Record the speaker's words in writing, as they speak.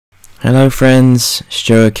Hello friends, it's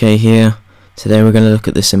Joe OK here. Today we're going to look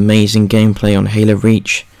at this amazing gameplay on Halo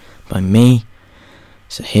Reach by me.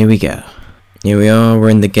 So here we go. Here we are, we're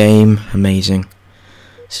in the game. Amazing.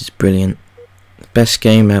 This is brilliant. Best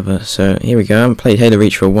game ever. So here we go. I haven't played Halo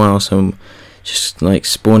Reach for a while, so I'm just like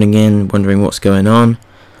spawning in, wondering what's going on.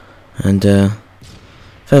 And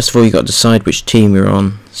first of all, you got to decide which team you're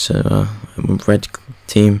on. So I'm red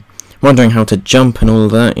team. Wondering how to jump and all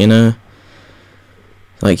of that, you know,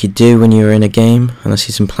 like you do when you're in a game. And I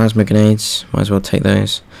see some plasma grenades, might as well take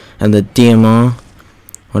those. And the DMR,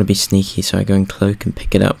 I want to be sneaky, so I go and cloak and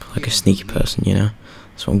pick it up like a sneaky person, you know.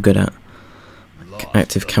 That's what I'm good at.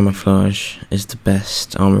 Active camouflage is the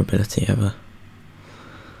best armor ability ever.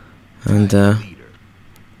 And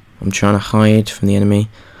I'm trying to hide from the enemy.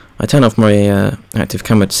 I turn off my active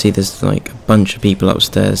camo to see there's like a bunch of people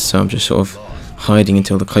upstairs, so I'm just sort of hiding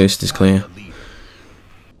until the coast is clear.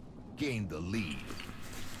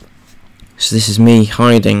 So this is me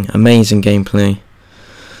hiding. Amazing gameplay.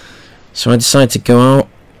 So I decide to go out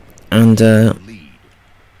and I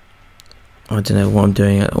don't know what I'm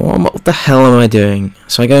doing. What the hell am I doing?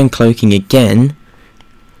 So I go in cloaking again,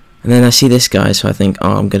 and then I see this guy, so I think,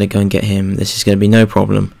 oh, I'm gonna go and get him. This is gonna be no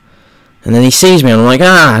problem. And then he sees me and I'm like,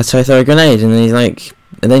 ah, so I throw a grenade, and then he's like,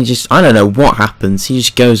 and then just, I don't know what happens, he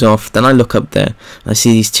just goes off. Then I look up there and I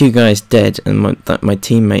see these two guys dead, and my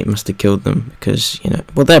teammate must have killed them, because, you know,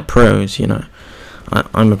 well, they're pros, you know.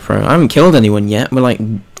 I'm a pro. I haven't killed anyone yet. We're like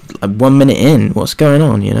 1 minute in. What's going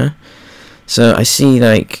on, you know? So I see,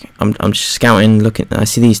 like, I'm just scouting, looking, I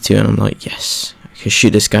see these two and I'm like, yes, I can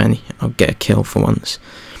shoot this guy and I'll get a kill for once.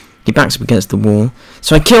 He backs up against the wall,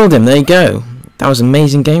 so I killed him. There you go. That was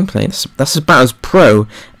amazing gameplay. That's about as pro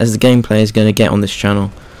as the gameplay is going to get on this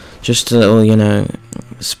channel. Just a little, you know,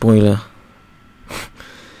 spoiler.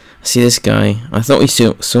 I see this guy. I thought he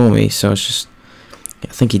saw me, so I was just, I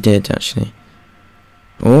think he did actually.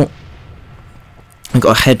 Oh, I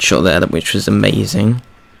got a headshot there, which was amazing.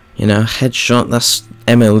 You know, headshot. That's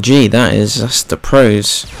MLG. That's the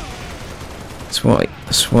pros. That's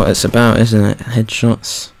what it's about, isn't it?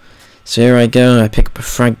 Headshots. So here I go. I pick up a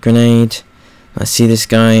frag grenade. I see this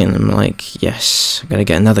guy and I'm like, yes, I'm gonna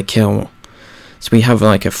get another kill. So we have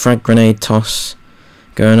like a frag grenade toss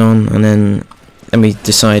going on, and then we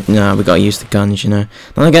decide, nah, we gotta use the guns, you know.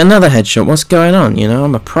 Then I get another headshot. What's going on? You know,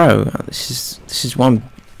 I'm a pro. This is what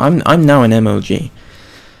I'm now an MLG.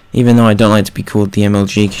 Even though I don't like to be called the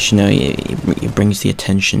MLG, because, you know, it brings the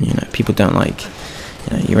attention, you know. People don't like,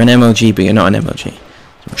 you know, you're an MLG but you're not an MLG.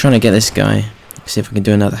 So I'm trying to get this guy, see if I can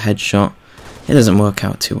do another headshot. It doesn't work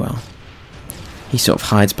out too well. He sort of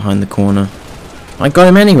hides behind the corner. I got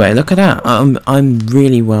him anyway. Look at that. I'm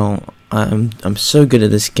really well. I'm so good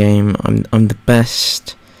at this game. I'm the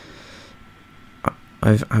best.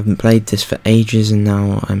 I haven't played this for ages, and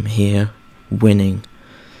now I'm here winning.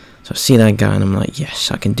 So I see that guy and I'm like,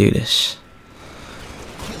 yes, I can do this.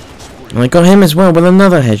 And I got him as well with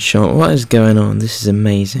another headshot. What is going on? This is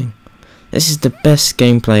amazing. This is the best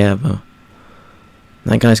gameplay ever.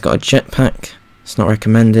 That guy's got a jetpack. It's not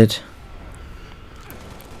recommended.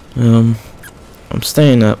 I'm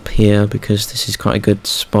staying up here because this is quite a good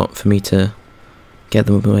spot for me to get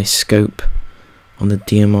them with my scope on the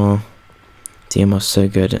DMR. DMR's so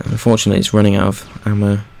good. Unfortunately, it's running out of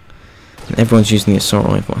ammo. And everyone's using the assault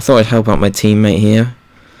rifle. I thought I'd help out my teammate here,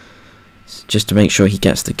 just to make sure he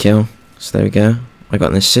gets the kill. So there we go. I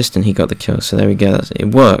got an assist and he got the kill. So there we go.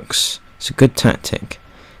 It works. It's a good tactic.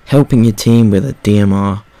 Helping your team with a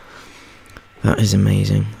DMR. That is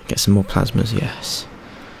amazing. Get some more plasmas, yes.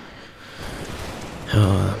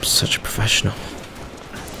 Oh, I'm such a professional.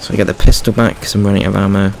 So I get the pistol back because I'm running out of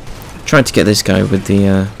ammo. Tried to get this guy with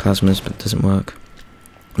the plasmas, but it doesn't work.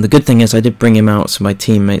 The good thing is I did bring him out so my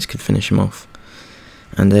teammates could finish him off.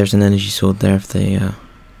 And there's an energy sword there if they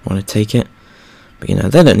want to take it. But, you know,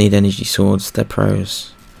 they don't need energy swords. They're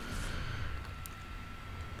pros.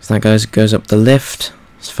 So that guy goes up the lift.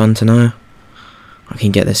 It's fun to know. I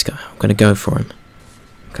can get this guy. I'm going to go for him.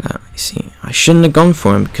 Look at that. You see, I shouldn't have gone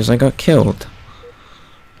for him because I got killed.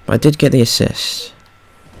 But I did get the assist.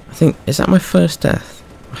 I think, is that my first death?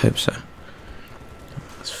 I hope so.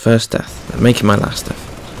 It's first death. I'm making my last death.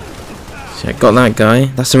 See, I got that guy.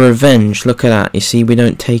 That's a revenge. Look at that. You see, we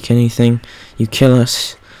don't take anything. You kill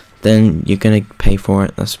us, then you're gonna pay for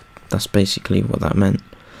it. That's basically what that meant.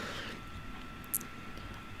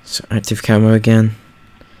 So active camo again.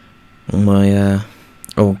 My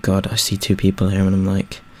oh god, I see two people here and I'm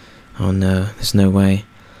like, oh no, there's no way.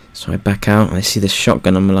 So I back out and I see this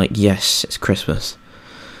shotgun and I'm like, yes, it's Christmas.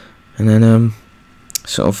 And then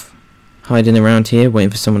sort of hiding around here, waiting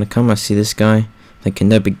for someone to come. I see this guy, thinking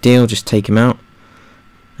no big deal, just take him out.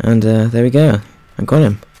 And there we go. I got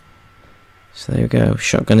him. So there we go.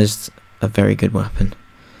 Shotgun is a very good weapon.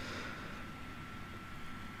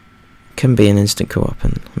 Can be an instant kill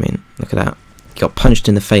weapon. I mean, look at that. You got punched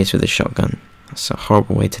in the face with a shotgun. That's a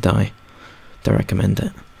horrible way to die. Don't recommend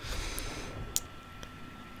it.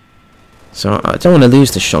 So I don't want to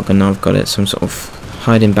lose the shotgun now I've got it, so I'm sort of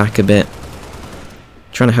hiding back a bit.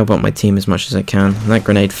 Trying to help out my team as much as I can. And that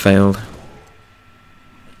grenade failed.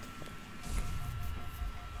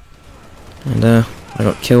 And I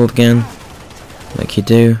got killed again. Like you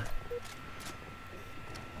do.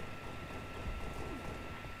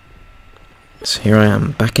 So here I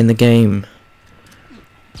am, back in the game.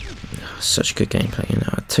 Oh, such good gameplay, you know.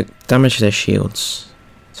 I took damage to their shields.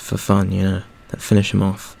 It's for fun, you know. Then finish them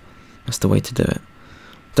off. That's the way to do it.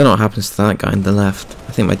 Don't know what happens to that guy on the left.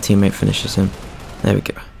 I think my teammate finishes him. There we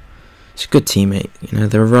go. It's a good teammate, you know.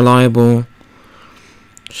 They're reliable.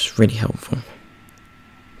 Just really helpful.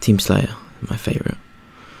 Team Slayer, my favourite.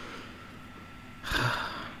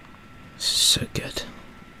 So good.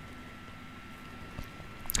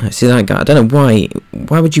 See that guy? I don't know why.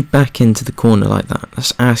 Why would you back into the corner like that?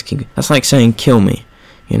 That's asking. That's like saying kill me,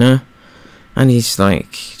 you know? And he's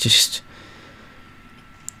like just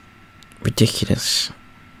ridiculous.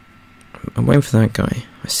 I'm waiting for that guy.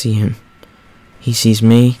 I see him. He sees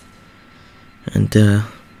me. And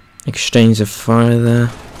exchange of fire there.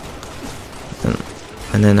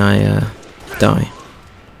 And then I die.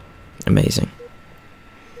 Amazing.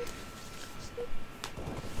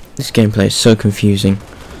 This gameplay is so confusing.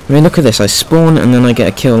 I mean, look at this. I spawn and then I get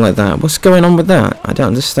a kill like that. What's going on with that? I don't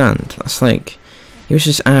understand. That's like... He was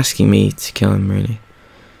just asking me to kill him, really.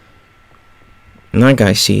 And that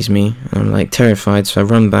guy sees me. And I'm like terrified, so I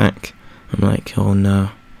run back. I'm like, oh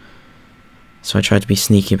no. So I try to be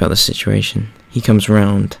sneaky about the situation. He comes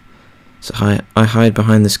around. So I hide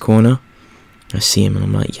behind this corner. I see him and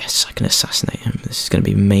I'm like, yes, I can assassinate him. This is going to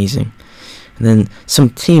be amazing. And then some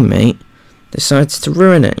teammate decides to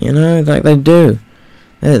ruin it, you know, like they do.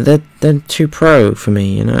 They're too pro for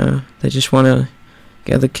me, you know. They just want to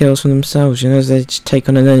get the kills for themselves, you know. They just take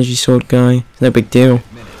on an energy sword guy. No big deal.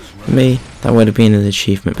 For me, that would have been an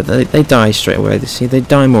achievement, but they die straight away. See, they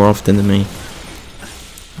die more often than me.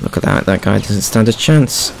 Look at that. That guy doesn't stand a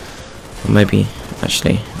chance. Or maybe,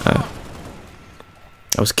 actually, I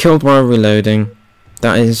was killed while reloading.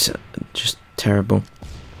 That is just terrible.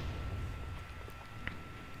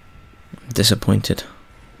 I'm disappointed.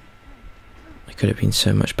 It could have been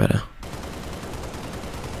so much better.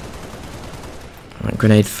 Right,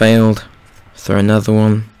 grenade failed. Throw another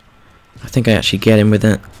one. I think I actually get him with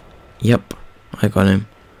it. Yep, I got him.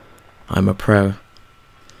 I'm a pro.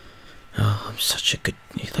 Oh, I'm such a good...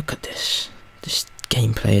 Look at this. This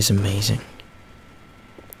gameplay is amazing.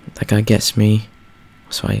 That guy gets me.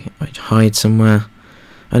 So I hide somewhere.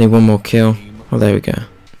 Only one more kill. Well, there we go.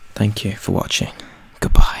 Thank you for watching.